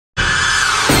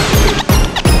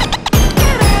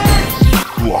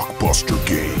Blachbuster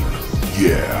game.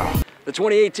 Yeah. The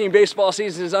 2018 baseball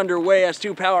season is underway as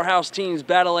two powerhouse teams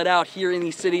battle it out here in the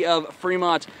city of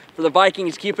Fremont. For the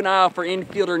Vikings, keep an eye out for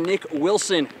infielder Nick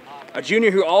Wilson, a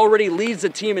junior who already leads the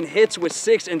team in hits with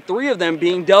 6 and 3 of them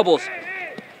being doubles.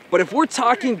 But if we're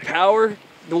talking power,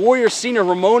 the Warriors senior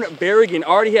Ramon Barragan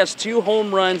already has 2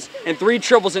 home runs and 3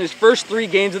 triples in his first 3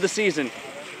 games of the season.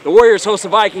 The Warriors host the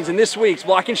Vikings in this week's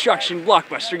Block Construction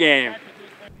Blockbuster game.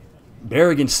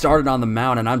 Barragan started on the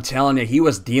mound, and I'm telling you, he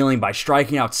was dealing by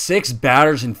striking out 6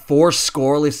 batters in 4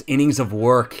 scoreless innings of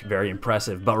work. Very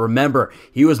impressive. But remember,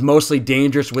 he was mostly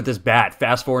dangerous with his bat.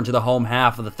 Fast forward to the home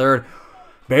half of the third.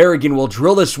 Barragan will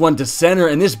drill this one to center,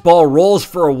 and this ball rolls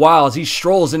for a while as he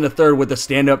strolls into third with a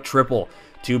stand-up triple.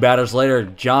 2 batters later,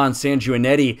 John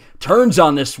Sanguinetti turns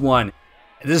on this one.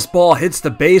 This ball hits the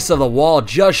base of the wall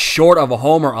just short of a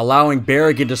homer, allowing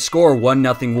Barragan to score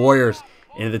 1-0 Warriors.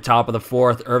 Into the top of the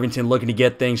 4th, Irvington looking to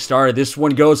get things started. This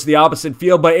one goes to the opposite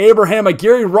field, but Abraham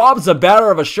Aguirre robs the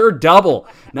batter of a sure double.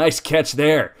 Nice catch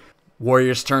there.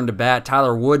 Warriors turn to bat.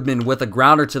 Tyler Woodman with a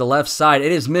grounder to the left side.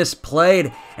 It is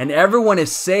misplayed, and everyone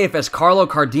is safe as Carlo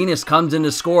Cardenas comes in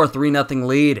to score a 3-0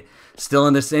 lead. Still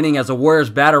in this inning as the Warriors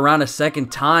bat around a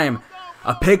second time.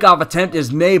 A pickoff attempt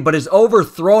is made, but is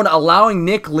overthrown, allowing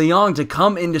Nick Leong to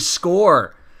come in to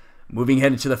score. Moving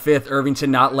ahead into the 5th,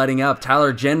 Irvington not letting up.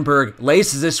 Tyler Genberg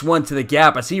laces this one to the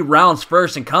gap as he rounds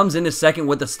first and comes into second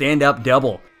with a stand-up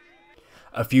double.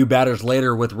 A few batters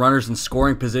later, with runners in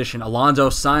scoring position, Alonzo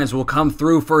Saenz will come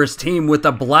through for his team with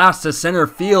a blast to center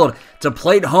field to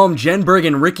plate home Genberg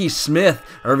and Ricky Smith.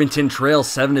 Irvington trails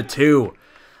 7-2.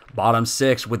 Bottom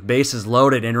 6 with bases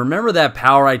loaded. And remember that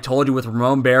power I told you with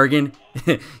Ramon Barragan?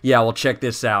 Yeah, well, check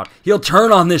this out. He'll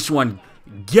turn on this one.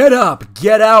 Get up,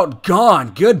 get out,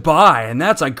 gone, goodbye. And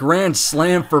that's a grand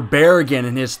slam for Barragan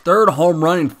in his 3rd home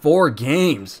run in 4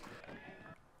 games.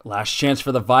 Last chance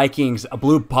for the Vikings. A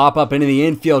blue pop-up into the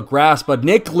infield grass, but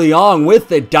Nick Leong with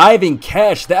the diving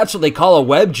catch. That's what they call a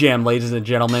web jam, ladies and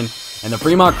gentlemen. And the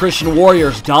Fremont Christian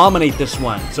Warriors dominate this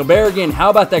one. So Barragan, how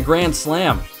about that grand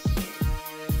slam?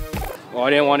 Well,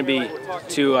 I didn't want to be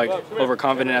too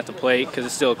overconfident at the plate because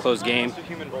it's still a close game.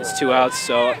 It's 2 outs,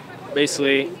 so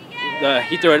basically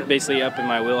he threw it basically up in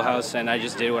my wheelhouse, and I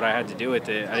just did what I had to do with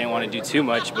it. I didn't want to do too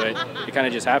much, but it kind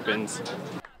of just happens.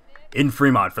 In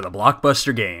Fremont for the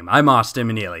Blockbuster game, I'm Austin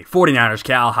Manili, 49ers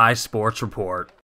Cal High Sports Report.